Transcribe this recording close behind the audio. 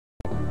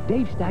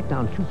Dave stacked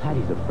down 2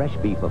 patties of fresh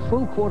beef, a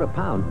full quarter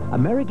pound,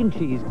 American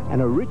cheese,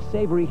 and a rich,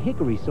 savory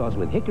hickory sauce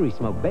with hickory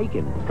smoked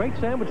bacon. Great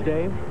sandwich,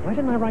 Dave. Why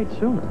didn't I write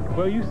sooner?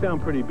 Well, you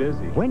sound pretty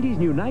busy. Wendy's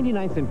new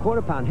 99-cent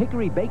quarter-pound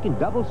hickory bacon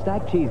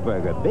double-stacked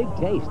cheeseburger. Big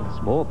taste,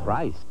 small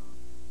price.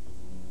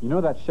 You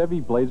know that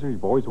Chevy Blazer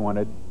you've always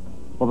wanted?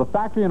 Well, the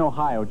factory in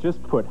Ohio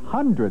just put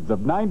hundreds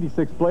of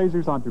 96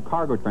 Blazers onto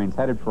cargo trains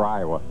headed for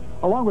Iowa,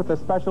 along with a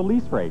special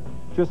lease rate,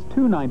 just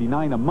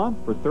 $2.99 a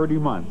month for 30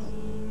 months.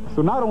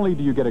 So not only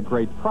do you get a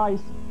great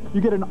price,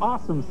 you get an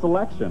awesome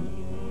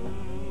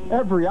selection.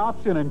 Every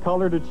option and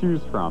color to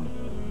choose from.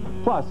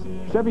 Plus,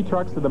 Chevy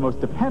trucks are the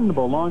most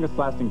dependable,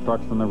 longest-lasting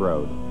trucks on the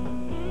road.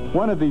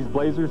 One of these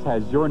Blazers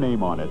has your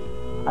name on it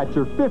at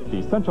your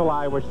 50 Central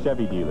Iowa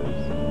Chevy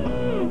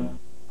dealers.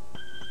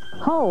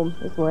 Home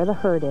is where the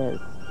herd is.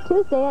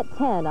 Tuesday at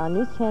 10 on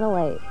News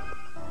Channel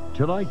 8.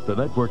 Tonight, the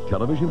network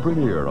television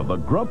premiere of the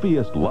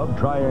grumpiest love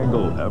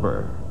triangle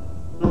ever.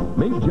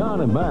 Meet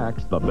John and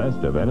Max, the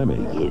best of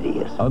enemies.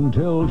 Idiots.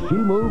 Until she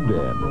moved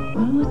in.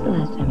 When was the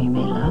last time you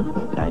made love?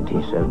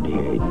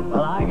 1978.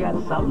 Well, I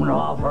got something to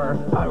offer.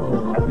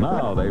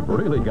 Now they've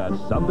really got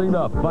something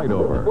to fight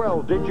over.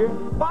 Well, did you?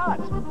 What?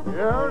 You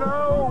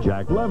know.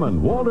 Jack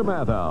Lemmon, Walter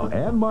Matthau,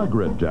 Anne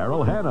Margaret,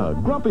 Daryl Hannah,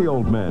 grumpy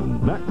old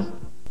men. Next.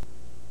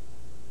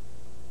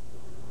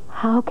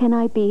 How can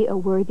I be a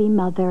worthy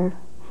mother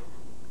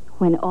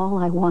when all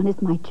I want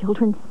is my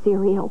children's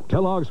cereal?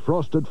 Kellogg's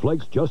Frosted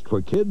Flakes just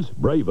for kids?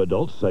 Brave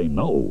adults say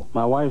no.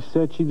 My wife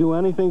said she'd do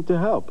anything to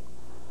help.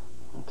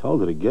 I told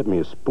her to get me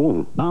a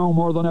spoon. Now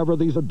more than ever,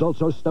 these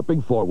adults are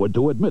stepping forward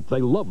to admit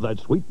they love that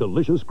sweet,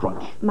 delicious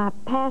crunch. My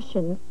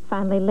passion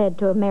finally led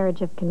to a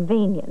marriage of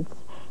convenience.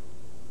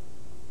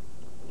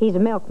 He's a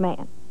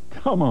milkman.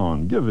 Come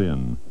on, give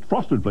in.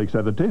 Frosted Flakes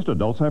have the taste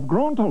adults have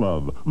grown to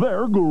love.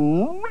 They're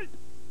great.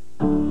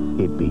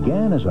 It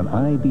began as an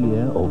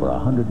idea over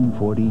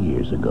 140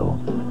 years ago.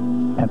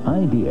 An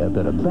idea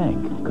that a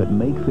bank could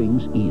make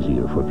things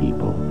easier for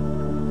people.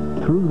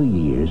 Through the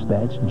years,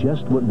 that's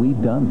just what we've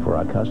done for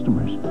our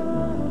customers.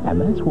 And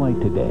that's why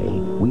today,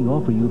 we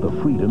offer you the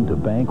freedom to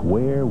bank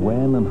where,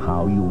 when, and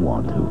how you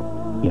want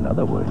to. In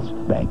other words,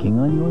 banking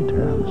on your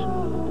terms.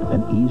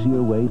 An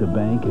easier way to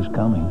bank is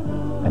coming,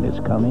 and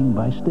it's coming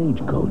by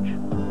Stagecoach.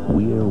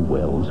 We're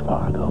Wells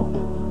Fargo.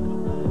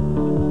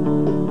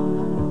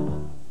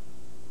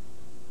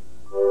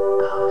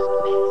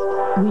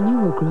 When you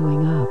were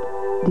growing up,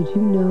 did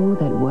you know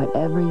that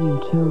whatever you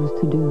chose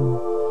to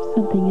do,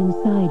 something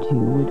inside you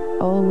would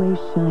always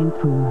shine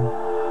through?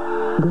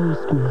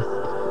 Ghost mist.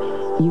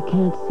 You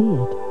can't see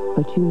it,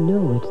 but you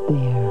know it's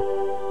there.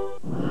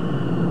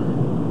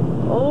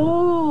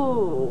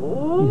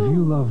 If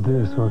you love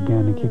this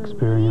organic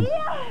experience...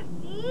 Yes!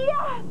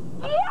 Yes!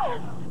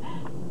 Yes!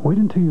 Wait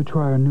until you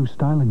try our new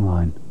styling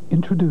line.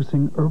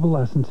 Introducing Herbal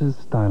Essences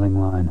Styling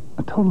Line.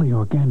 A totally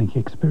organic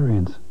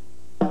experience.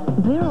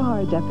 There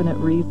are definite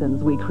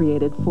reasons we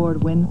created Ford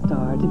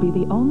Windstar to be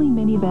the only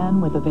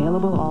minivan with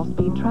available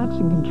all-speed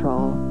traction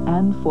control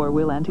and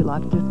four-wheel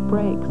anti-lock disc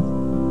brakes.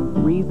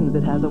 Reasons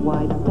it has a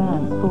wide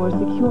stance for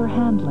secure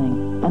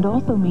handling and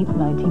also meets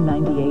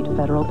 1998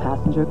 federal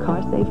passenger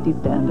car safety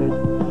standards.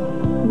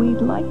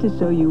 We'd like to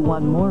show you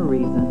one more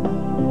reason,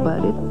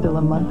 but it's still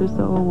a month or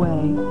so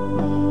away.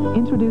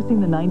 Introducing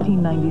the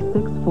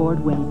 1996 Ford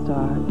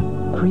Windstar,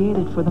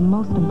 created for the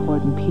most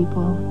important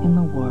people in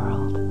the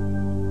world.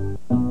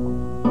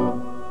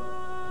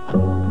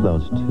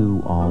 Those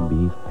 2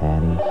 all-beef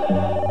patties.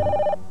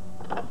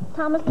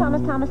 Thomas,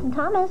 and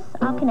Thomas.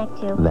 I'll connect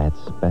you. That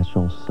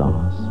special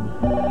sauce.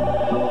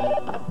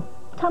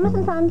 Thomas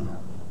and Sons.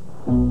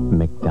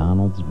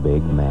 McDonald's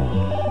Big Mac.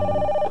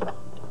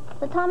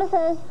 The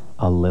Thomases.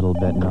 A little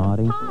bit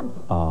naughty. Tom.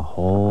 A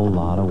whole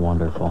lot of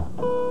wonderful.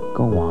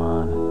 Go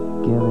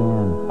on. Give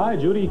in. Hi,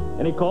 Judy.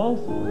 Any calls?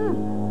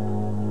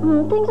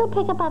 Things will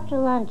pick up after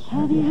lunch.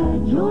 Have you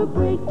had your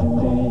break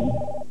today?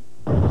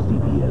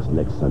 CBS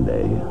next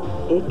Sunday.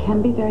 It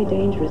can be very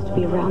dangerous to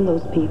be around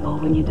those people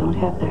when you don't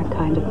have that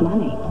kind of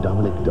money.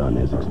 Dominic Dunn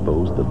has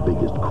exposed the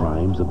biggest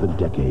crimes of the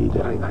decade.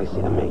 I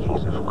see the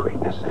makings of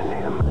greatness in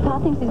him. Pa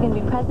thinks he's going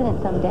to be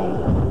president someday.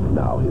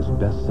 Now his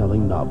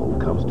best-selling novel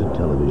comes to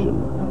television.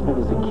 That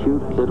is a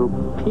cute little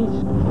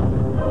piece.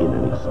 In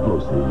an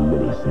explosive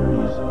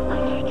miniseries.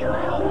 I need your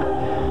help.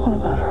 What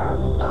about her?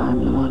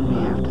 I'm the one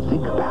we have to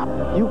think about.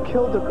 You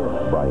killed the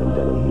girl. Brian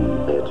Dennehy.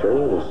 The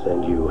attorney will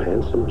send you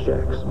handsome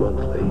checks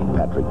monthly.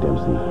 Patrick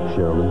Dempsey,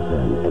 Sherilyn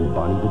Fenn, and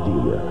Bonnie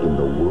Bedelia in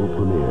the world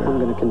premiere. I'm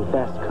going to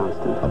confess,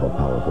 Constant. Of A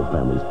Powerful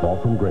Family's Fall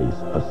from Grace,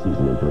 A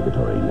Season in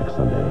Purgatory next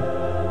Sunday.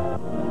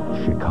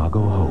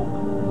 Chicago Hope,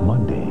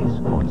 Mondays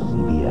on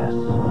CBS.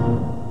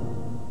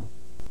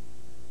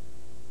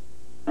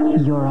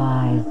 Your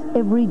eyes.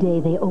 Every day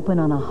they open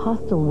on a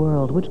hostile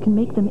world which can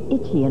make them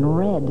itchy and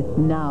red.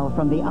 Now,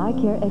 from the eye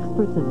care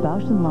experts at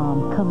Bausch &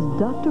 Lomb comes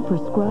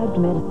doctor-prescribed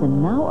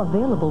medicine now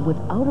available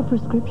without a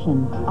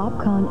prescription.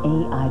 Opcon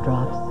A eye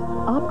drops.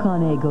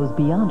 Opcon A goes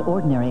beyond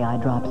ordinary eye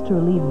drops to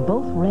relieve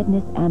both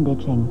redness and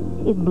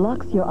itching. It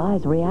blocks your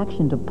eye's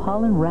reaction to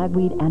pollen,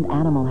 ragweed, and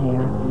animal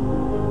hair.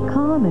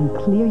 Calm and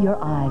clear your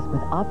eyes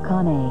with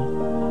Opcon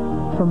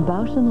A. From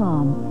Bausch &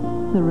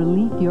 Lomb, the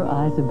relief your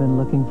eyes have been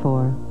looking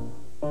for.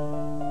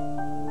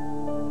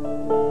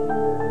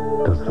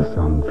 Does the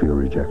sun fear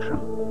rejection?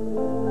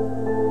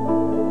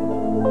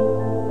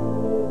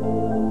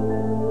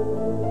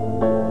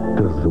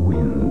 Does the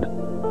wind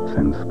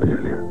sense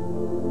failure?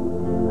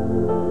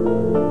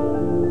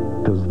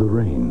 Does the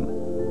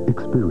rain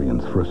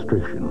experience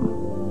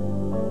frustration?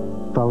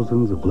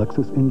 Thousands of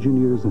Lexus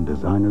engineers and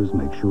designers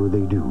make sure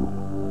they do.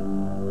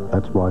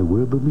 That's why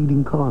we're the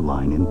leading car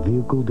line in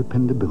vehicle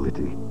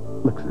dependability.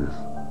 Lexus,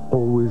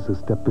 always a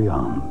step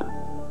beyond.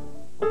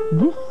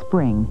 This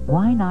spring,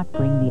 why not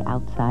bring the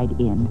outside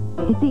in?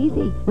 It's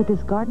easy with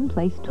this Garden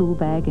Place tool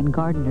bag and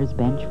gardener's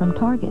bench from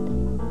Target.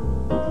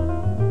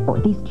 Or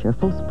these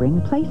cheerful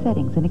spring play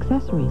settings and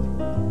accessories.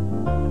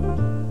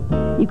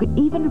 You could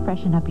even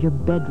freshen up your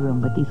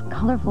bedroom with these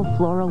colorful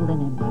floral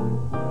linens.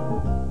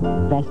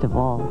 Best of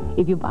all,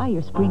 if you buy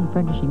your spring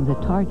furnishings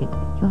at Target,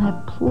 you'll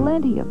have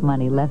plenty of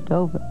money left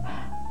over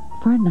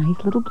for a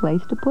nice little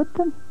place to put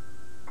them.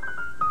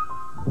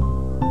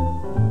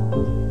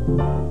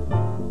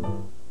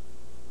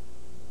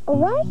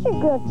 Why does your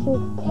grilled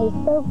cheese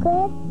taste so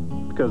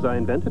good? Because I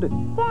invented it.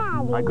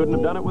 Daddy! I couldn't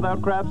have done it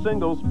without Kraft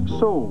Singles.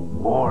 So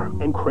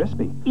warm and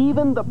crispy.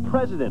 Even the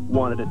president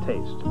wanted a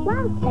taste.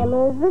 Mom said it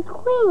was the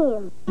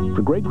queen.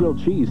 For great grilled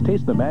cheese,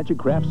 taste the magic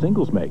Kraft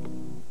Singles make.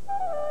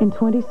 In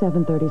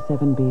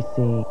 2737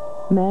 BC,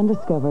 man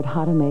discovered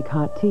how to make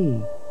hot tea.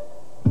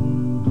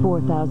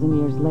 4,000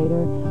 years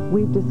later,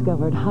 we've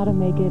discovered how to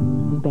make it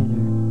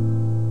better.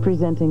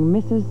 Presenting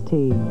Mrs.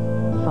 T.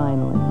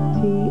 Finally,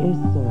 tea is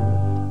served.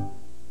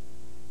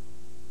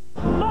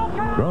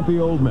 Grumpy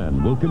Old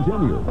Men will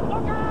continue.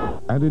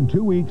 And in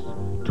 2 weeks,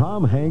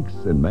 Tom Hanks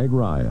and Meg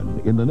Ryan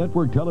in the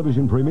network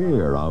television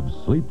premiere of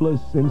Sleepless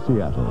in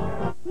Seattle.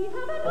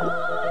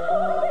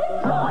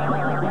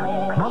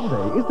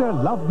 Monday, is there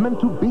love meant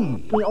to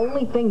be? The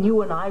only thing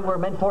you and I were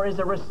meant for is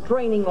a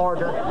restraining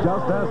order.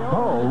 Just ask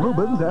Paul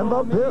Rubens and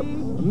the Pips.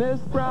 Miss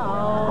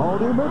Brown.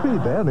 Audie Murphy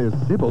then is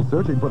Sybil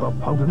searching for the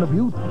fountain of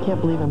youth.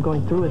 Can't believe I'm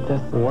going through with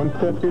this.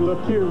 150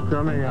 Look You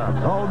coming up.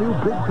 All new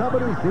big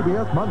comedy,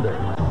 CBS Monday.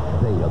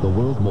 They are the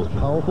world's most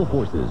powerful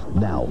forces.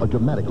 Now, a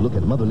dramatic look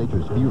at Mother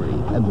Nature's fury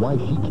and why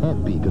she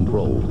can't be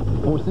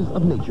controlled. Forces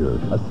of Nature,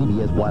 a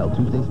CBS Wild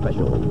Tuesday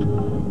special.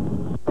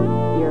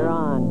 You're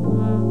on.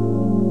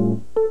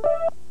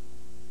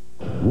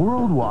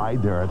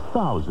 Worldwide, there are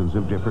thousands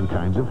of different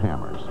kinds of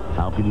hammers.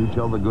 How can you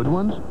tell the good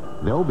ones?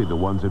 They'll be the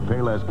ones at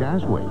Payless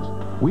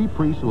Cashways. We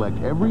pre-select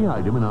every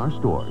item in our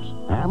stores,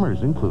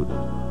 hammers included.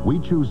 We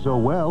choose so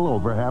well,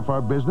 over half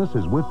our business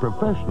is with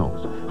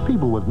professionals,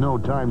 people with no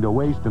time to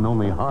waste and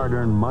only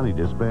hard-earned money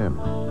to spend.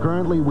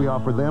 Currently, we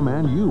offer them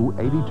and you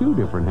 82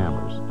 different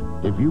hammers.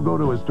 If you go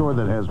to a store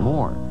that has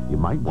more, you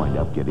might wind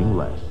up getting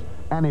less.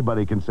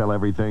 Anybody can sell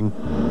everything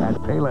at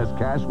Payless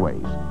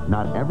Cashways.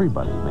 Not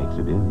everybody makes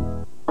it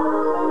in.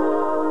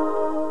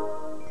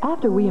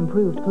 After we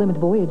improved Plymouth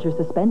Voyager's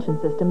suspension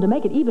system to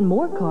make it even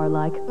more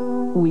car-like,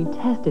 we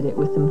tested it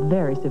with some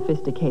very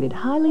sophisticated,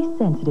 highly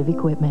sensitive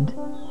equipment.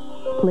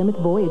 Plymouth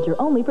Voyager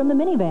only from the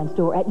minivan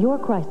store at your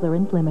Chrysler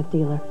and Plymouth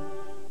dealer.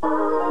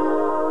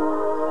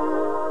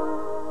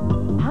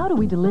 How do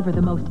we deliver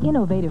the most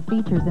innovative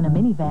features in a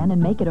minivan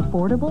and make it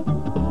affordable?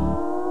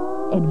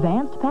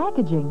 Advanced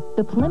packaging,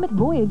 the Plymouth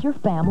Voyager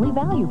Family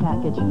Value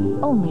Package,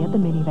 only at the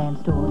minivan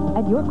store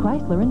at your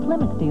Chrysler and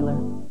Plymouth dealer.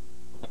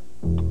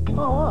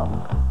 Oh, wow.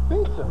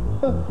 Pizza.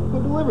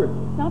 Who delivered?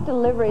 Not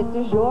delivery, it's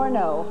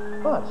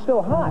DiGiorno. Oh, it's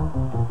still hot.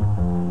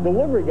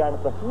 Delivery guy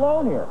must have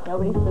flown here.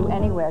 Nobody flew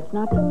anywhere. It's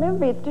not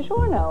delivery, it's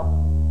DiGiorno.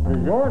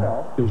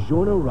 DiGiorno?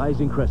 DiGiorno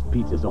Rising Crust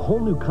Pizza is a whole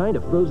new kind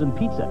of frozen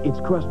pizza. Its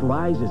crust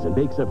rises and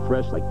bakes up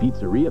fresh like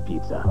pizzeria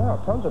pizza.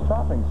 Oh, tons of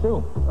toppings,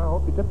 too. I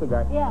hope you tip the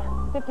guy. Yeah,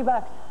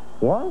 $50.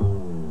 What?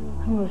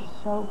 You're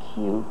so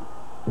cute.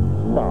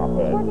 Stop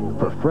it.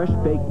 For fresh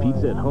baked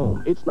pizza at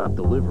home, it's not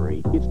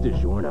delivery, it's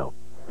DiGiorno.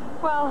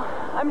 Well,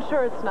 I'm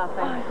sure it's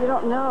nothing. You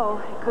don't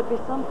know. It could be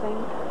something.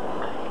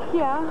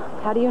 Yeah.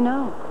 How do you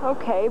know?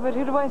 Okay, but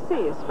who do I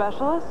see? A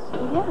specialist?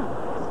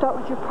 Yeah. Start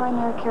with your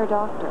primary care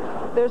doctor.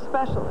 They're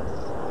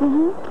specialists.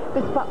 Mm-hmm.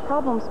 They spot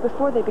problems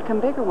before they become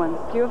bigger ones.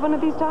 Do you have one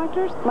of these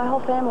doctors? My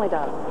whole family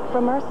does.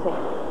 From Mercy.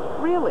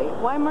 Really?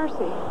 Why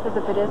Mercy? Because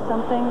if it is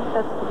something,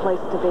 that's the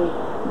place to be.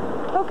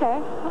 Okay,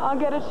 I'll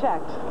get it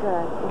checked.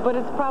 Good. But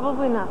it's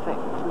probably nothing.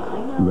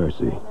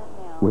 Mercy,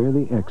 where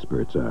the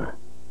experts are.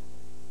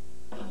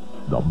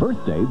 The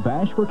Birthday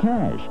Bash for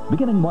Cash,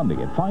 beginning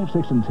Monday at 5,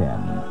 6, and 10.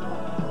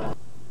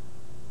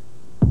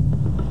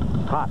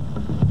 Hot,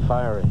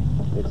 fiery.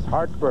 It's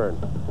heartburn.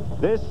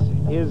 This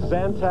is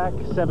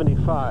Zantac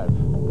 75.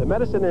 The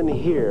medicine in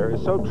here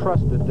is so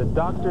trusted that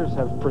doctors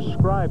have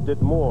prescribed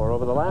it more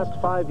over the last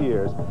 5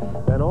 years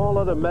than all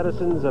other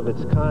medicines of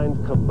its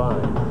kind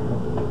combined.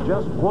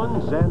 Just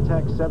one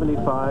Zantac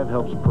 75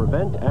 helps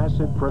prevent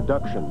acid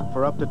production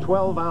for up to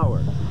 12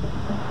 hours.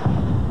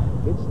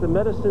 It's the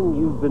medicine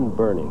you've been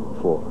burning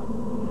for.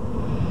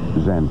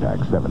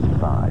 Zantac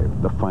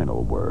 75, the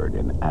final word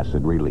in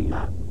acid relief.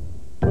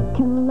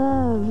 Can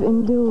love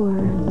endure?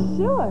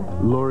 Sure.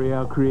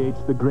 L'Oreal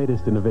creates the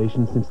greatest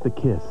innovation since the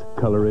kiss.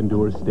 Color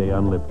Endure Stay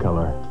On Lip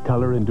Color.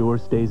 Color Endure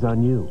stays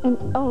on you. And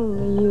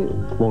only you.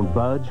 Won't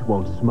budge,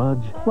 won't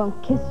smudge.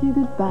 Won't kiss you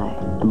goodbye.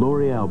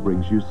 L'Oreal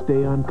brings you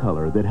Stay On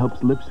Color that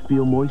helps lips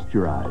feel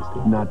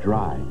moisturized, not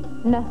dry.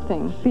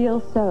 Nothing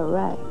feels so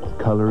right.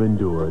 Color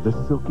Endure, the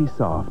silky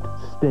soft,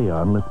 Stay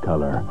On Lip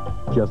Color.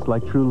 Just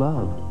like true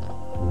love.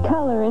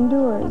 Color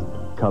endures.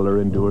 Color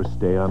Endure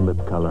Stay On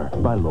Lip Color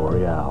by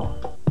L'Oreal.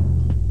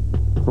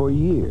 For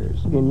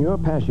years, in your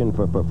passion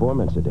for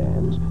performance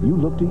sedans, you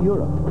look to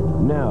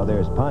Europe. Now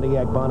there's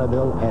Pontiac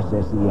Bonneville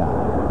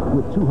SSEI.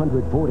 With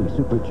 240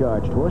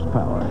 supercharged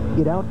horsepower,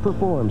 it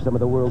outperforms some of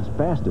the world's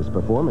fastest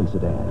performance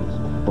sedans.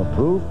 For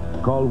proof,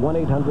 call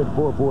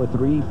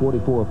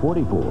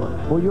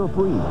 1-800-443-4444 for your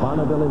free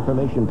Bonneville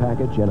information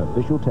package and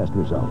official test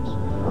results.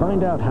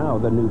 Find out how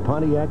the new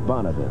Pontiac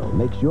Bonneville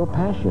makes your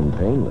passion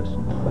painless,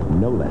 but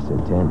no less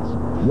intense.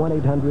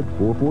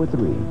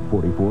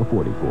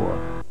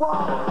 1-800-443-4444.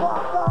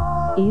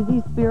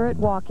 Easy Spirit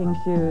walking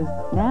shoes.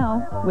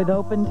 Now, with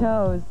open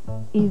toes.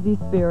 Easy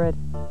Spirit.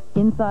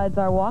 Inside's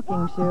our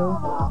walking shoe.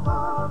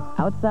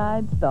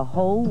 Outside's the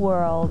whole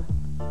world.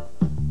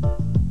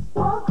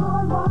 Walk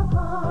on, walk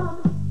on.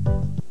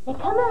 Now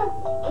come on.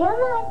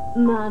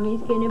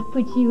 Mommy's gonna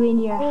put you in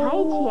your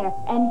high chair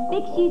and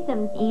fix you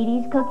some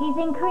Edie's cookies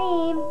and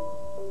cream.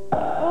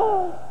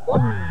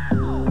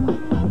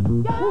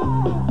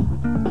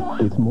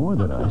 It's more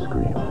than ice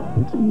cream.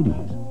 It's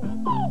Edie's.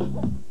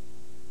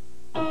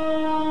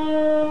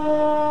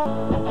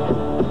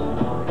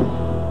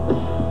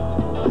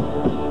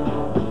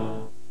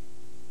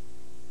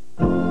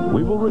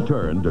 We will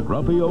return to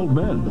Grumpy Old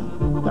Men.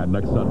 And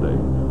next Sunday,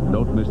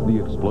 don't miss the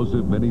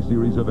explosive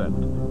miniseries event,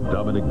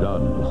 Dominic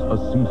Dunn's A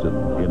Season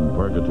in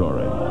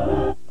Purgatory.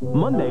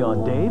 Monday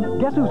on Dave,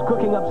 guess who's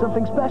cooking up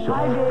something special?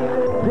 Hi,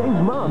 David.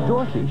 Dave's mom,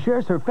 Dorothy,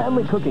 shares her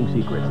family cooking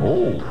secrets.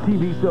 Oh,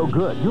 TV's so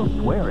good, you'll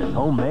swear it's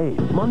homemade.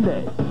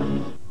 Monday.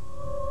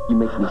 You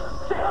make me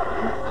sick,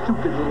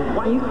 stupid little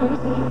white. Are you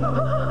crazy?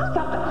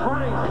 Stop the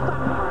crying! Stop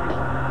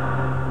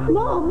crying!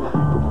 Mom!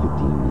 For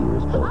 15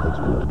 years, Paul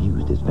Hexman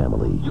abused his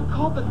family. You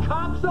called the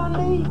cops on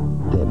me?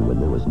 Then, when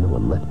there was no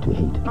one left to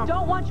hate, I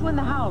don't want you in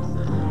the house.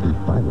 he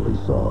finally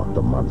saw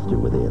the monster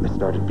within. I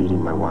started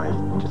beating my wife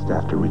just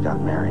after we got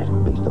married.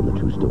 Based on the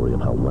true story of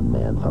how one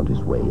man found his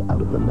way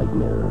out of the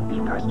nightmare.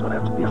 You guys don't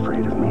have to be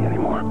afraid of me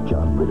anymore.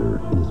 John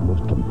Ritter in his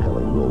most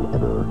compelling role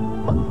ever.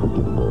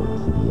 Unforgivable.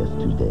 CBS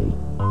Tuesday.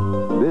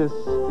 This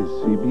is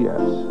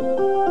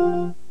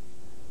CBS.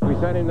 We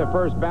sent him the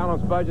first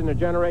balanced budget in a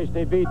generation.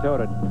 He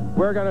vetoed it.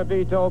 We're going to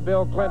veto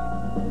Bill Clinton.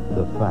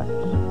 The facts.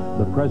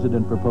 The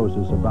president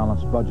proposes a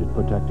balanced budget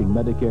protecting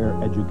Medicare,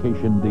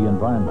 education, the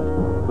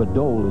environment. But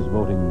Dole is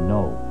voting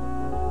no.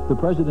 The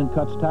president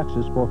cuts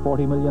taxes for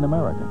 40 million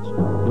Americans.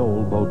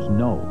 Dole votes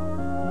no.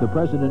 The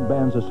president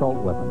bans assault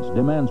weapons,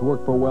 demands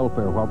work for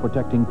welfare while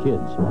protecting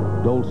kids.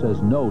 Dole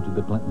says no to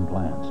the Clinton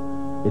plans.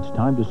 It's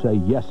time to say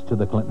yes to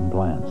the Clinton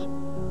plans.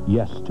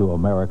 Yes to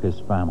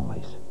America's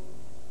families.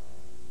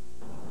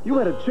 You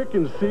had a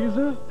chicken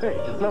Caesar? Hey,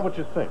 it's not what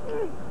you think.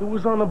 It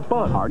was on a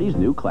bun. Hardee's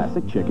new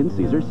classic chicken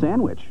Caesar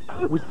sandwich.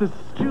 With this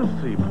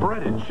juicy,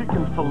 breaded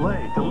chicken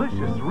filet,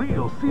 delicious,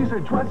 real Caesar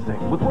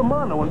dressing with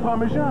Romano and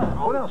Parmesan.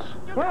 What else?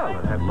 Well,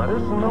 it had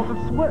lettuce and melted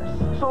Swiss.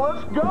 So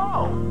let's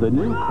go! The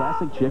new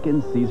classic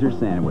chicken Caesar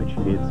sandwich.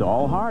 It's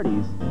all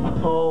Hardee's.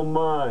 Oh,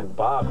 my.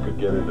 Bob could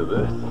get into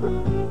this.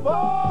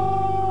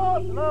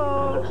 Bob!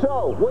 No!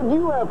 So, what do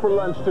you have for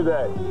lunch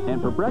today?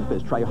 And for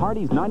breakfast, try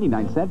Hardee's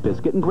 99-cent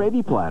biscuit and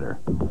gravy platter.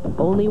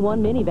 Only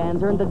one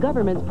minivan's earned the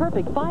government's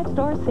perfect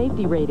 5-star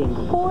safety rating,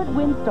 Ford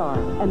Windstar.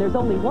 And there's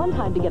only one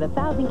time to get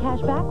 1,000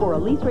 cash back or a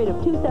lease rate of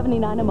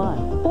 $279 a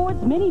month.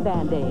 Ford's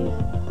minivan days.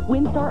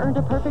 Windstar earned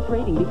a perfect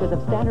rating because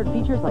of standard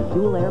features like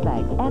dual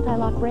airbags,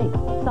 anti-lock brakes,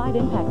 side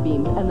impact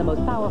beams, and the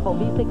most powerful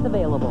V6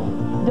 available.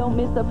 Don't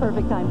miss the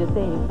perfect time to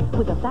save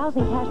with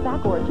 1,000 cash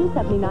back or a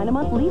 $279 a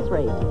month lease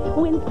rate.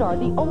 Windstar,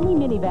 the only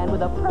minivan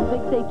with a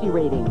perfect safety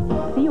rating.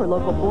 See your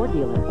local Ford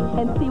dealer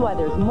and see why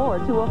there's more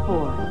to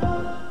afford.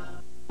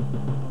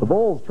 The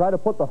Bulls try to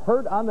put the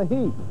hurt on the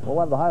Heat. We'll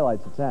have the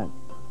highlights at 10.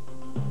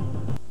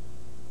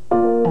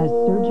 As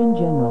Surgeon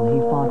General,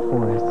 he fought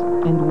for us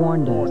and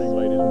warned us. Good morning,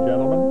 ladies and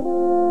gentlemen.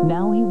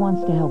 Now he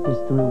wants to help us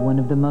through one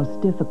of the most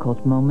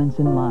difficult moments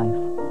in life.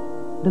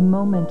 The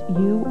moment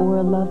you or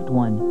a loved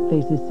one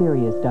face a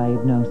serious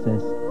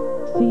diagnosis.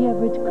 C.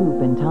 Everett Koop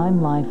and Time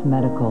Life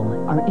Medical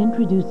are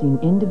introducing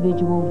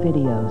individual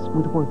videos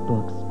with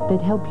workbooks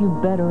that help you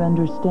better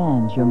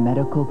understand your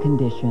medical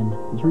condition.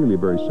 It's really a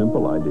very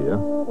simple idea.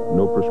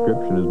 No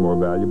prescription is more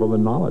valuable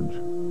than knowledge.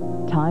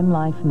 Time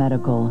Life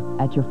Medical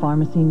at your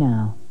pharmacy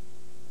now.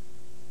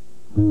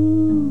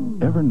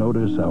 Ever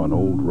notice how an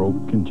old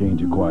rope can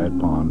change a quiet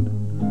pond?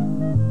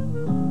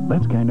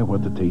 That's kind of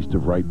what the taste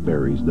of ripe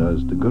berries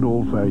does to good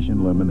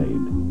old-fashioned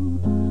lemonade.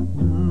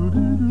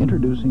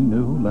 Introducing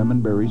new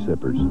lemon berry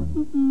sippers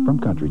from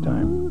Country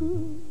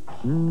Time.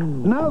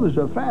 Now there's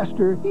a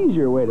faster,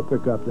 easier way to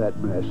pick up that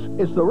mess.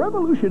 It's the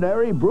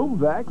revolutionary Broom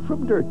Vac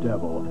from Dirt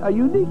Devil, a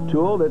unique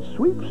tool that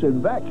sweeps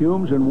and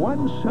vacuums in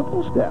one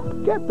simple step.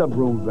 Get the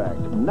Broom Vac.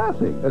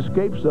 Nothing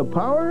escapes the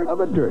power of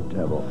a Dirt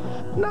Devil.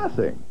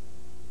 Nothing.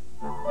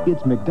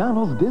 It's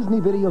McDonald's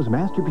Disney Videos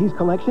Masterpiece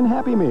Collection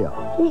Happy Meal.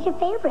 Who's your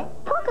favorite?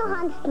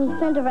 Pocahontas and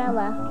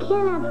Cinderella.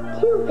 Can't have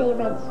two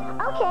favorites.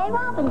 Okay,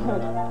 Robin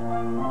Hood.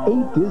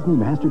 8 Disney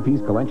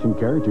Masterpiece Collection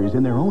characters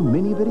in their own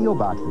mini video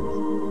boxes.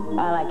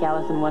 I like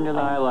Alice in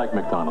Wonderland. I like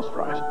McDonald's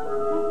fries.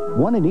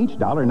 One in each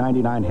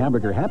 $1.99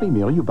 hamburger Happy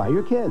Meal you buy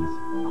your kids.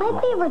 My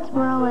favorite's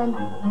Merlin.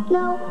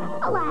 No,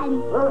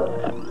 Aladdin.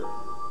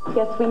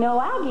 Guess we know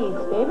Aggie's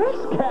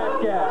favorites.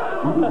 Cat.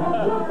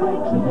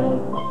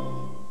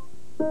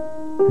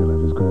 He'll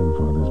have his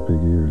grandfather's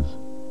big ears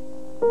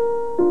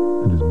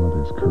and his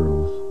mother's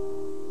curls.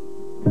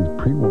 He's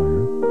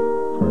pre-wired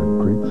for a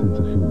great sense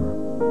of humor.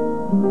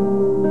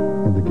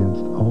 And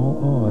against all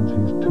odds,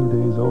 he's 2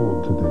 days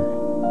old today.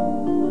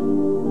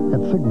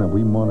 At Cigna,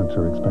 we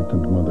monitor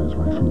expectant mothers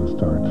right from the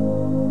start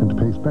and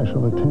pay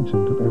special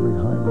attention to every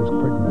high-risk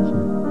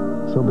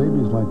pregnancy. So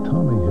babies like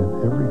Tommy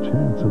have every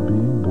chance of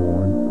being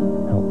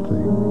born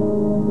healthy.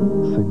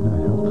 Cigna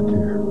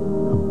Healthcare,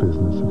 a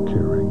business of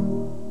caring.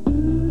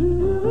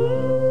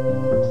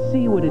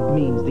 See what it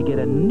means to get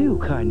a new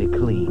kind of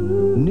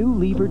clean. New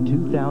Lever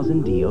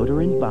 2000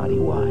 Deodorant Body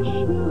Wash.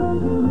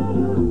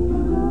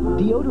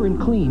 Deodorant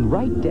clean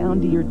right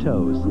down to your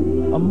toes.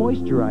 A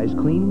moisturized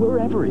clean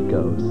wherever it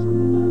goes.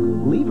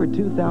 Lever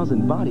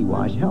 2000 Body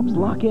Wash helps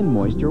lock in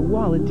moisture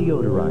while it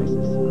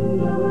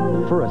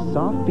deodorizes. For a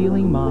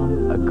soft-feeling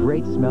mom, a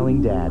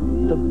great-smelling dad,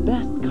 the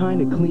best kind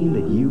of clean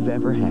that you've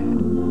ever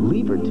had.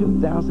 Lever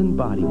 2000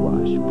 Body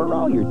Wash for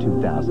all your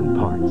 2000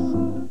 parts.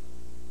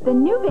 The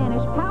new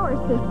Vanish power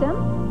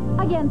system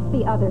against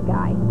the other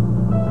guy.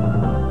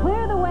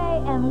 Clear the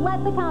way and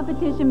let the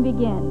competition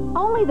begin.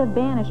 Only the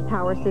Vanish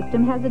power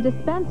system has a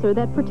dispenser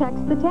that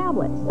protects the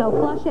tablet. So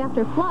flush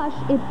after flush,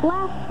 it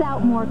blasts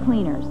out more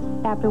cleaners.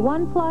 After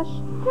one flush,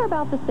 they're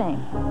about the same.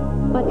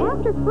 But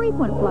after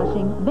frequent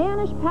flushing,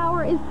 Vanish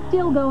power is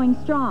still going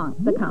strong.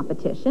 The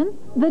competition,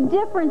 the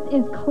difference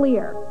is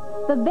clear.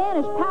 The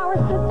Vanish power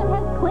system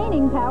has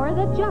cleaning power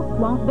that just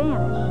won't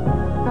vanish.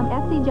 From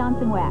S.C.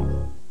 Johnson Wax.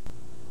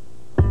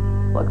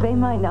 Look, they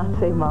might not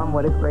say, Mom,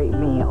 what a great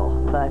meal,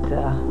 but,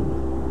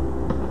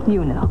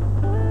 you know.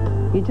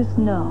 You just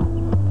know.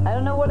 I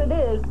don't know what it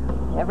is.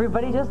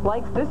 Everybody just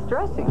likes this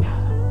dressing.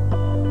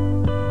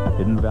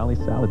 Hidden Valley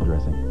salad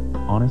dressing.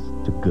 Honest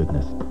to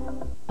goodness.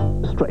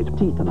 Straight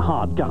teeth and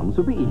hard gums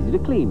would be easy to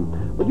clean,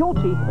 but your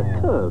teeth are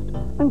curved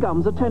and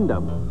gums are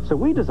tender. So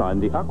we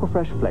designed the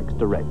Aquafresh Flex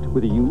Direct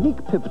with a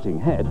unique pivoting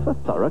head for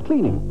thorough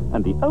cleaning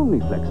and the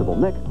only flexible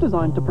neck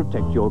designed to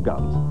protect your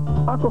gums.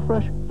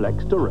 Aquafresh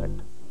Flex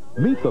Direct.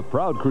 Meet the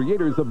proud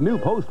creators of new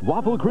Post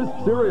Waffle Crisp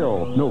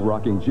cereal. No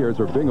rocking chairs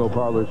or bingo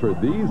parlors for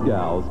these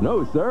gals.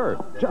 No, sir.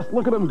 Just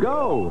look at them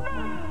go.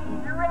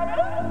 You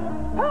ready?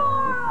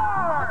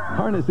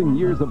 Harnessing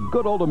years of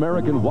good old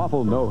American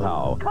waffle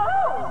know-how.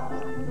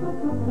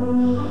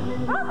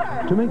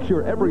 To make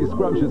sure every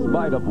scrumptious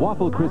bite of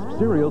Waffle Crisp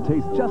cereal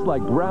tastes just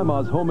like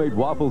Grandma's homemade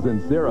waffles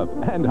and syrup.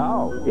 And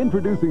how?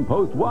 Introducing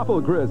Post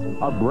Waffle Crisp,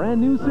 a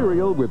brand new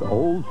cereal with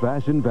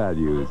old-fashioned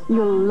values.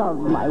 You'll love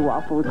my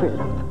Waffle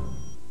Crisp.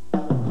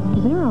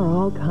 There are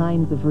all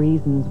kinds of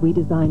reasons we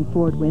designed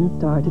Ford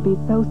Windstar to be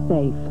so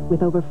safe,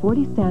 with over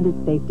 40 standard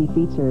safety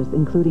features,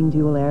 including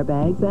dual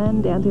airbags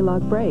and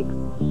anti-lock brakes.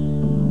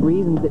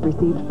 Reasons it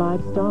received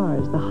 5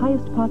 stars, the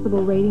highest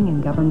possible rating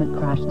in government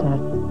crash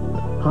tests,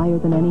 higher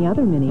than any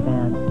other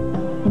minivan.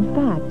 In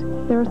fact,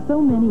 there are so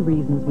many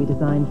reasons we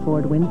designed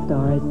Ford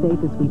Windstar as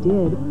safe as we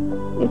did,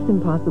 it's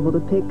impossible to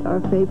pick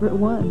our favorite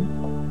one.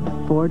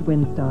 Ford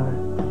Windstar,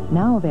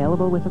 now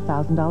available with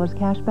 $1,000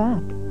 cash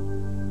back.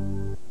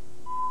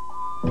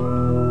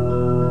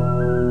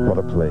 What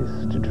a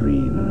place to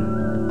dream.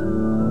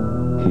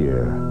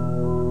 Here,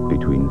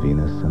 between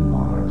Venus and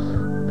Mars.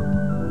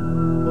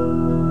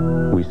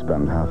 We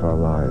spend half our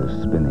lives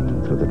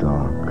spinning through the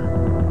dark.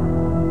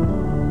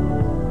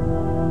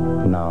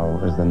 Now,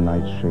 as the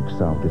night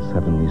shakes out its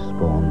heavenly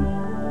spawn,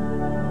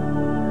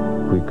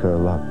 we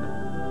curl up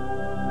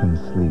and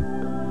sleep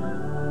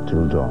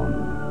till dawn.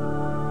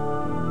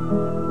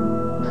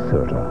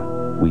 Serta,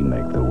 we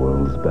make the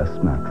world's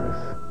best mattress.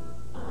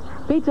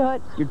 Pizza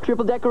Hut, your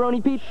triple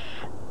deckeroni pizza.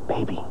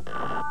 Baby.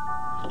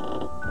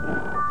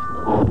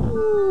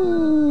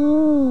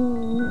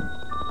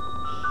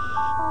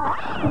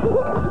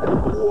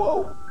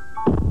 Whoa!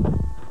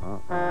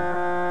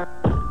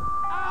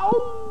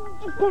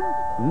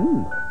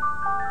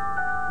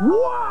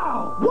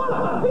 Wow! What a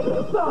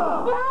pizza!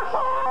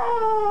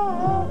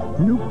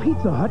 New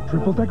Pizza Hut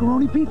Triple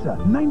Pepperoni Pizza.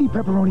 90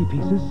 pepperoni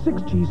pieces,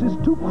 6 cheeses,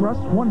 2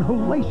 crusts, 1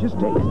 hellacious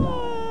taste.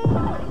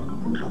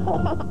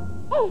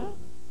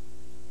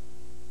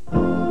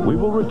 We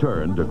will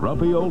return to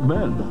Grumpy Old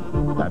Men.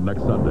 And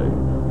next Sunday,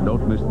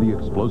 don't miss the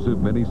explosive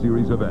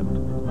miniseries event,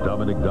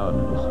 Dominic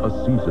Dunn's A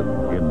Season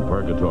in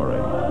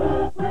Purgatory.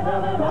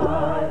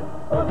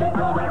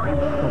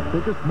 The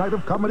biggest night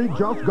of comedy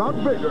just got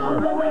bigger.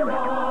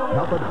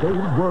 Now the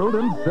Dave's World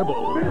and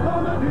Sybil.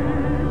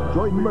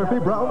 Join Murphy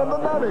Brown and the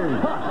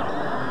Nanny.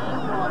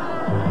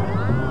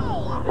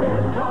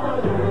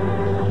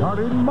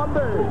 Starting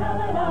Monday.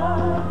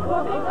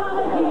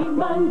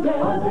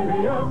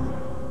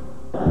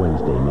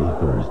 Wednesday, May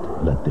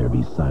 1st, Let There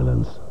Be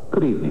Silence.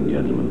 Good evening,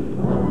 gentlemen.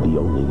 The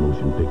only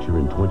motion picture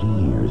in 20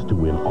 years to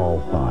win all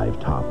 5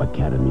 top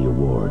Academy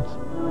Awards.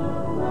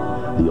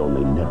 The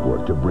only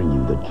network to bring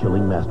you the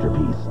chilling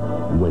masterpiece.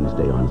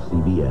 Wednesday on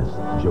CBS,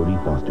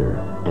 Jodie Foster,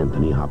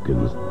 Anthony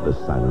Hopkins. The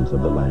Silence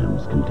of the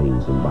Lambs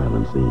contains some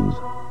violent scenes.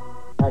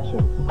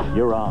 Action.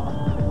 You're on.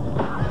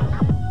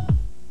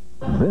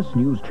 This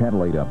News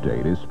Channel 8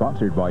 update is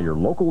sponsored by your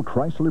local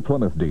Chrysler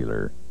Plymouth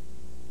dealer.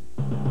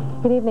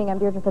 Good evening, I'm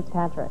Deirdre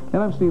Fitzpatrick.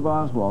 And I'm Steve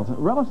Oswald.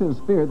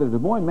 Relatives feared that a Des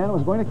Moines man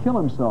was going to kill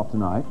himself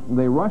tonight.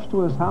 They rushed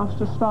to his house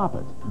to stop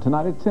it.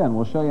 Tonight at 10,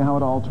 we'll show you how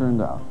it all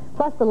turned out.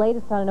 Plus, the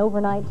latest on an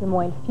overnight Des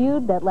Moines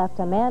feud that left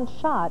a man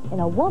shot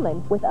and a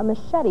woman with a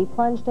machete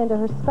plunged into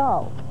her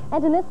skull.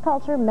 And in this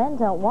culture, men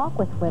don't walk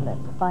with women.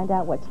 Find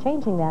out what's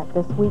changing that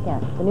this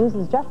weekend. The news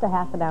is just a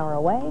half an hour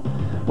away.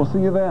 We'll see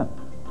you then.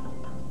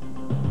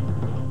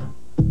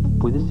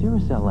 With the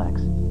Cirrus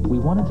LX, we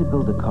wanted to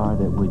build a car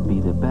that would be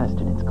the best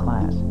in its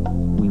class.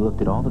 We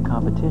looked at all the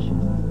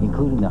competition,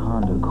 including the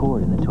Honda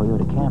Accord and the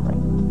Toyota Camry.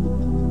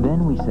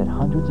 Then we set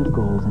hundreds of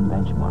goals and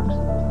benchmarks.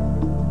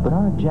 But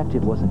our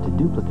objective wasn't to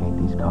duplicate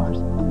these cars,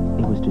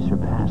 it was to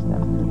surpass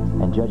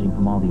them. And judging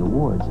from all the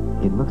awards,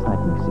 it looks like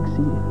we've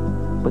succeeded.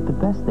 But the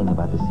best thing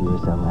about the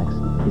Cirrus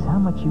LX is how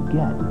much you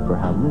get for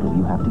how little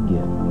you have to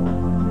give.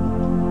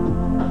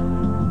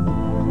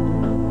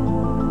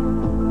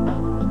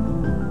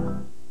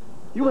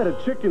 You had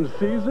a chicken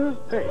Caesar?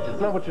 Hey,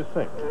 it's not what you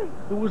think.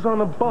 It was on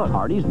a bun.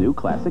 Artie's new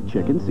classic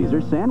chicken Caesar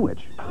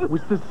sandwich.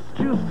 With this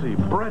juicy,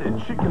 breaded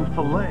chicken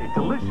fillet,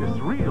 delicious,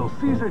 real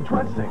Caesar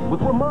dressing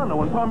with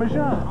Romano and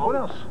Parmesan. What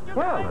else?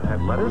 Well, it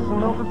had lettuce and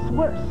melted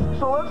Swiss.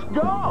 So let's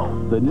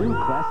go! The new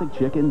classic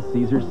chicken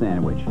Caesar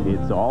sandwich.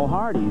 It's all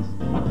Hardee's.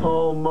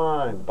 Oh,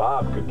 my.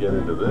 Bob could get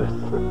into this.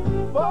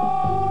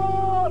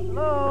 Bob!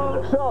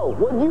 No! So,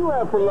 what do you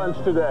have for lunch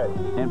today?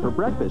 And for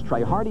breakfast,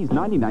 try Hardee's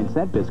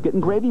 99-cent biscuit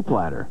and gravy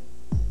platter.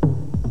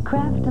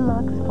 Kraft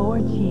Deluxe 4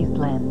 Cheese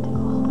Blend.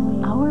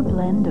 Our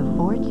blend of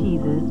 4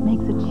 cheeses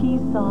makes a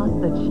cheese sauce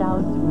that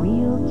shouts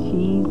real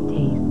cheese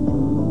taste.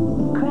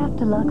 Kraft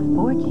Deluxe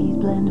 4 Cheese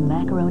Blend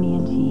macaroni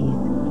and cheese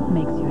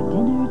makes your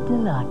dinner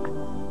deluxe.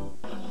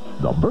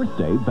 The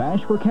Birthday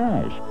Bash for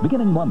Cash,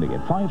 beginning Monday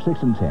at 5,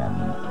 6, and 10.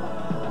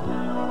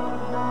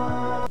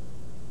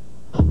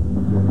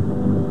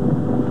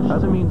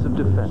 As a means of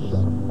defense,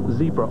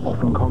 zebra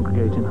often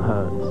congregate in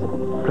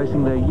herds,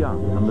 placing their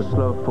young and the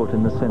slower foot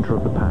in the center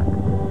of the pack.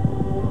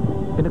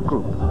 In a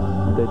group,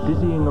 their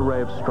dizzying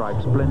array of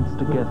stripes blends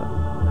together,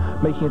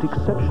 making it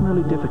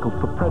exceptionally difficult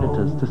for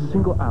predators to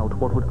single out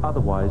what would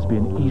otherwise be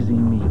an easy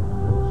meal.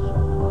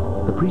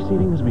 The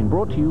preceding has been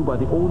brought to you by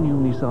the all-new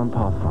Nissan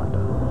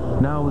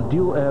Pathfinder, now with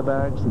dual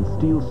airbags and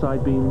steel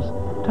side beams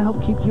to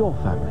help keep your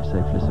family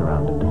safely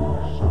surrounded.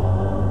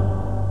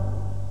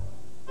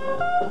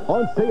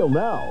 On sale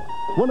now.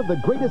 One of the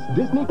greatest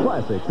Disney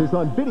classics is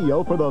on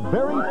video for the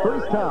very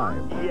first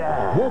time.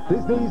 Yeah! Walt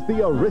Disney's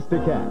The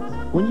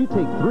Aristocats. When you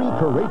take 3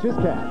 courageous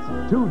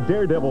cats, 2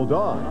 daredevil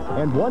dogs,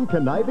 and 1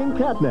 conniving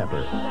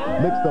catnapper,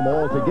 mix them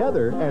all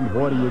together, and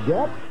what do you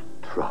get?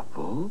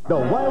 Trouble? The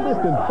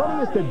wildest and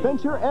funniest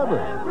adventure ever.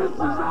 This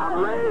is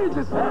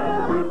outrageous!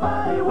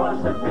 Everybody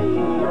wants to be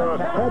your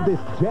cat. Add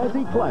this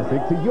jazzy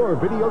classic to your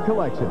video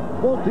collection.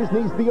 Walt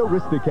Disney's The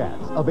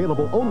Aristocats.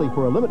 Available only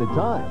for a limited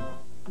time.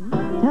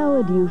 How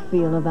would you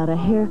feel about a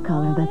hair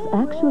color that's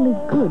actually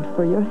good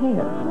for your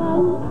hair?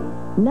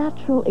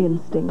 Natural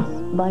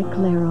Instincts by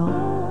Clairo.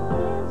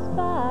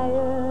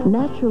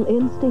 Natural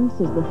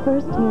Instincts is the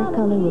first hair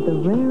color with a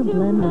rare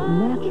blend of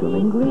natural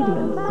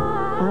ingredients.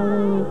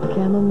 Aloe,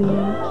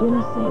 chamomile,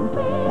 ginseng,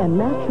 and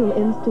Natural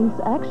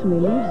Instincts actually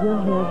leaves your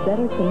hair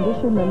better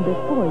conditioned than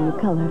before you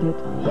colored it.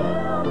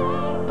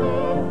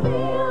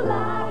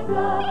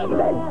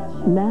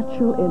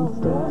 Natural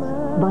Instincts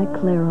by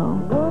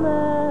Clairo.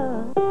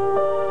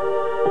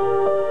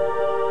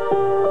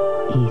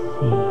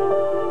 Ici.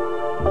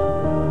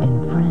 In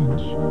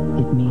French,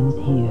 it means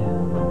here.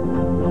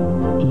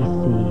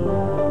 Ici,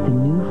 the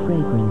new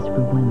fragrance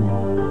for women.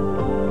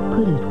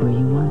 Put it where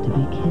you want to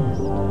be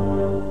kissed.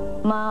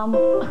 Mom,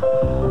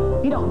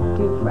 you don't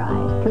do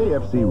fried.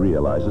 KFC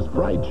realizes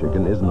fried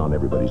chicken isn't on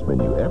everybody's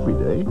menu every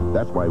day.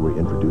 That's why we're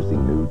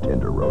introducing new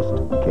Tender Roast.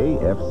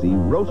 KFC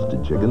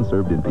roasted chicken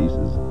served in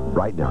pieces.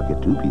 Right now,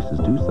 get 2 pieces,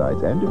 2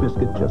 sides, and a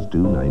biscuit, just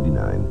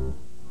 $2.99.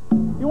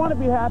 You want to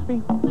be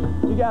happy?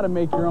 You got to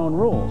make your own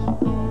rules.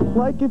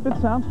 Like if it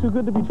sounds too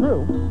good to be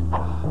true,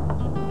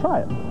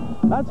 try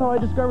it. That's how I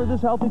discovered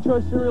this Healthy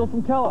Choice cereal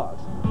from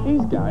Kellogg's.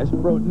 These guys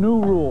wrote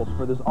new rules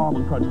for this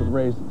almond crunch with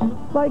raisins.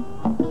 Like,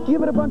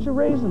 give it a bunch of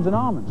raisins and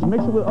almonds,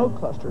 mix it with oat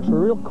clusters for a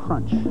real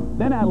crunch.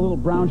 Then add a little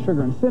brown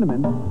sugar and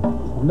cinnamon.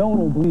 No one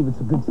will believe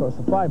it's a good source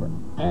of fiber.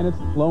 And it's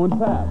low in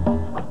fat.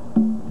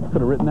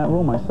 Could have written that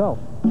rule myself.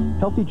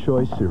 Healthy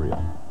Choice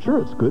cereal. Sure,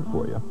 it's good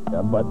for you.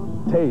 Yeah, but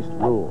taste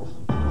rules.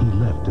 He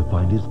left to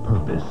find his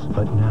purpose,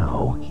 but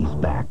now he's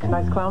back.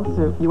 Nice clown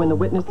suit. You in the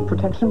Witness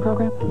Protection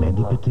Program?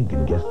 Mandy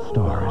Patinkin guest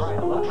stars.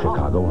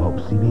 Chicago Hope,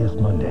 CBS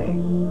Monday.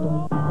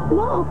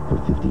 Mom! For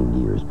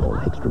 15 years, Paul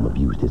Hegstrom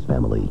abused his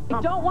family.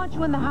 I don't want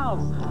you in the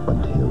house.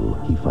 Until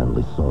he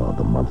finally saw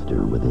the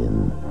monster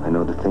within. I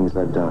know the things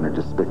I've done are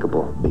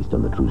despicable. Based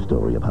on the true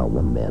story of how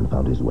one man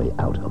found his way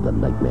out of the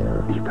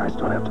nightmare. You guys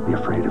don't have to be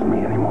afraid of me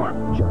anymore.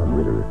 John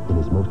Ritter, in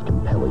his most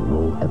compelling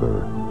role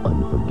ever.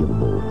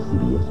 Unforgivable,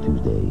 CBS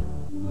Tuesday.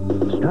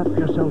 Strap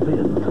yourself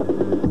in.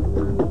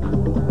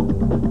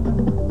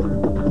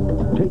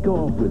 Take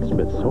off with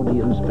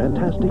Smithsonian's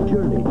Fantastic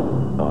Journey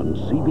on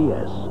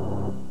CBS.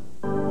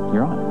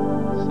 You're on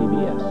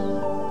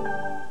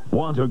CBS.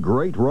 Want a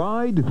great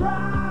ride?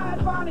 Ride,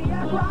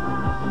 Pontiac,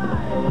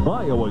 ride!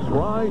 Iowa's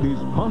ride is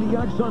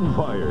Pontiac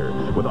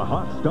Sunfire with a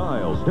hot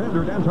style,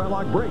 standard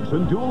anti-lock brakes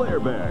and dual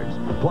airbags,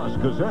 plus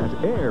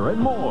cassette, air, and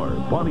more.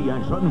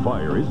 Pontiac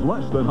Sunfire is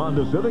less than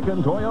Honda Civic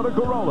and Toyota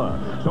Corolla.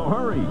 So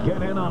hurry,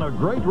 get in on a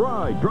great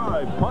ride.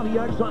 Drive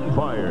Pontiac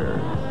Sunfire.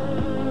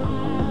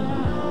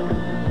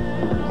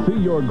 See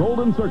your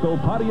Golden Circle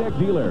Pontiac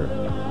dealer.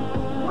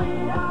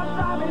 We are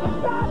driving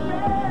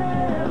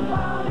excitement,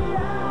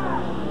 Pontiac!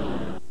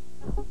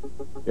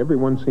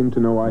 Everyone seemed to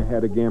know I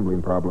had a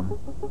gambling problem,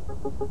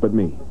 but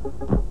me.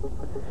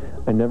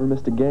 I never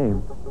missed a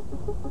game.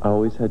 I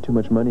always had too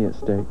much money at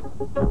stake.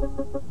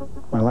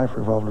 My life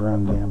revolved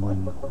around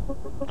gambling.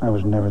 I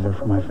was never there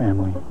for my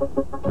family.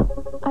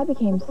 I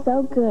became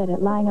so good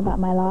at lying about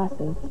my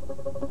losses.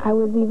 I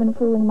was even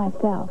fooling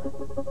myself.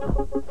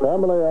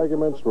 Family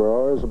arguments were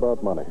always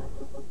about money.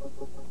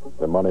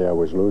 The money I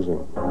was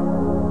losing.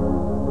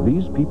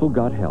 These people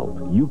got help.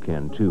 You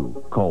can, too.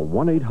 Call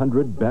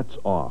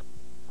 1-800-BETS-OFF.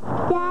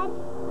 Dad,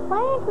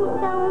 why is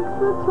McDonald's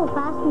food so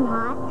fast and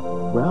hot?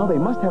 Well, they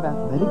must have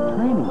athletic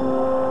training.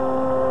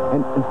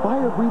 And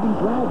fire-breathing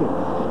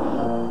dragons.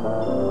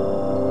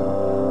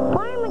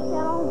 Why are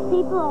McDonald's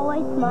people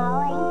always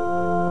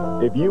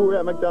smiling? If you were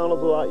at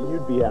McDonald's a lot,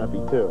 you'd be happy,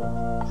 too.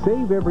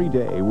 Save every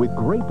day with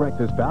great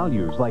breakfast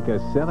values like a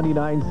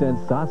 79-cent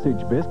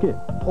sausage biscuit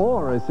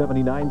or a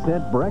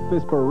 79-cent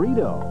breakfast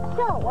burrito.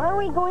 So, where are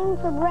we going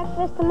for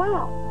breakfast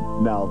tomorrow?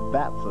 Now,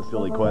 that's a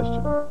silly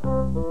question.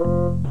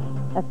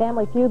 A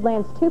family feud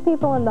lands 2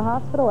 people in the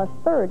hospital, a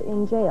third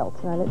in jail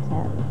tonight at 10.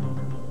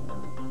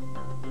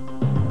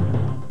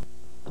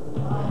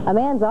 A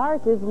man's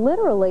art is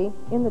literally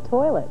in the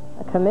toilet.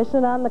 A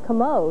commission on the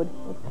commode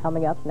is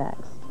coming up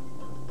next.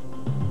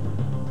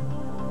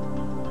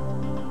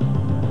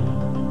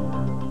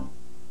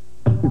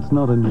 It's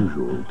not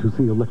unusual to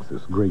see a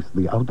Lexus grace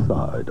the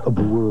outside of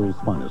the world's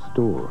finest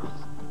stores.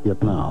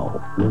 Yet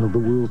now, one of the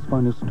world's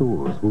finest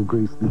stores will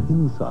grace the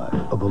inside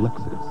of a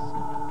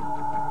Lexus.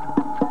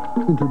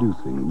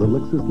 Introducing the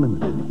Lexus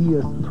Limited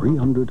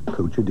ES300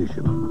 Coach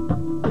Edition.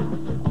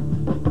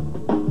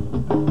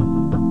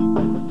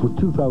 With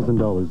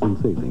 $2,000 in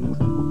savings,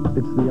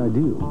 it's the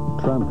ideal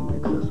traveling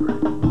accessory.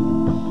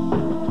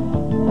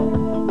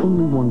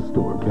 Only one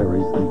store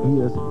carries the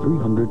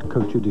ES300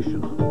 Coach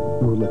Edition.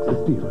 Your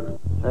Lexus dealer.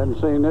 Haven't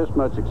seen this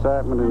much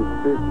excitement in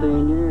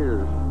 15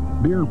 years.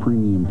 Behr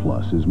Premium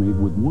Plus is made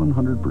with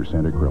 100%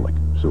 acrylic,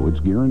 so it's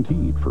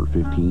guaranteed for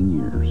 15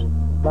 years.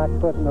 Like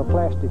putting a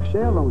plastic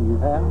shell on your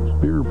house.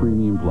 Behr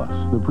Premium Plus,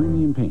 the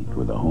premium paint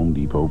with a Home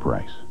Depot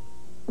price.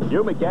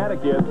 You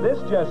mechanic here, this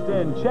just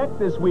in. Check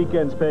this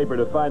weekend's paper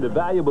to find a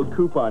valuable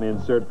coupon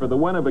insert for the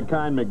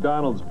one-of-a-kind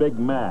McDonald's Big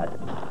Mac.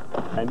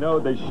 I know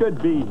they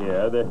should be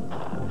here.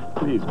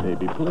 Please,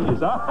 baby,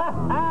 please. Oh,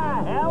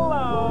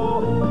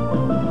 hello!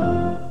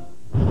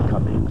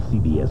 Coming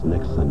CBS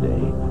next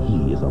Sunday,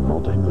 he is a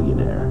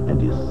multimillionaire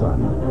and his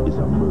son is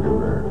a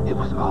murderer. It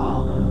was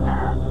all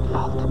her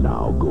fault.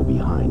 Now go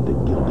behind the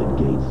gilded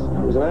gates.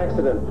 It was an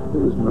accident. It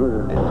was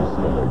murder. And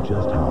discover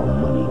just how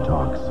money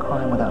talks.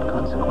 Crime without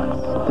consequence.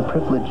 The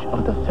privilege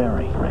of the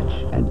very rich.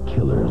 And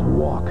killers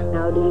walk.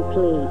 How do you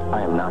plead?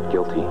 I am not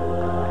guilty.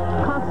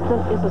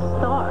 Constant is a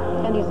star,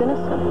 and he's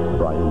innocent.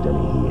 Brian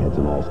Dennehy heads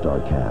an all-star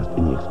cast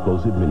in the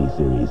explosive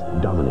miniseries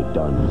Dominic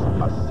Dunn's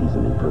A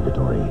Season in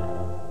Purgatory.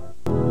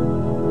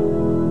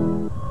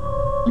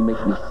 You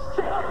make me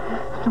sick,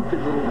 stupid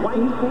little white.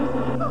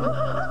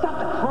 Stop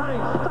the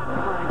crying! Stop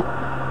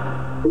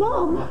crying!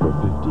 Mom! For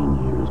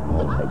 15 years,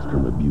 Paul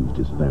Hegstrom abused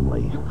his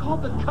family. You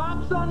called the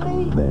cops on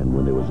me? Then,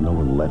 when there was no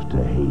one left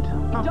to hate,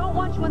 I don't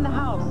want you in the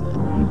house.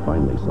 he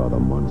finally saw the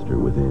monster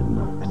within.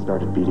 I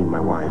started beating my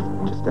wife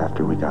just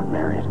after we got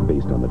married.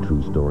 Based on the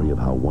true story of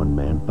how one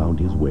man found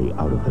his way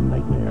out of the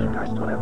nightmare. You guys don't have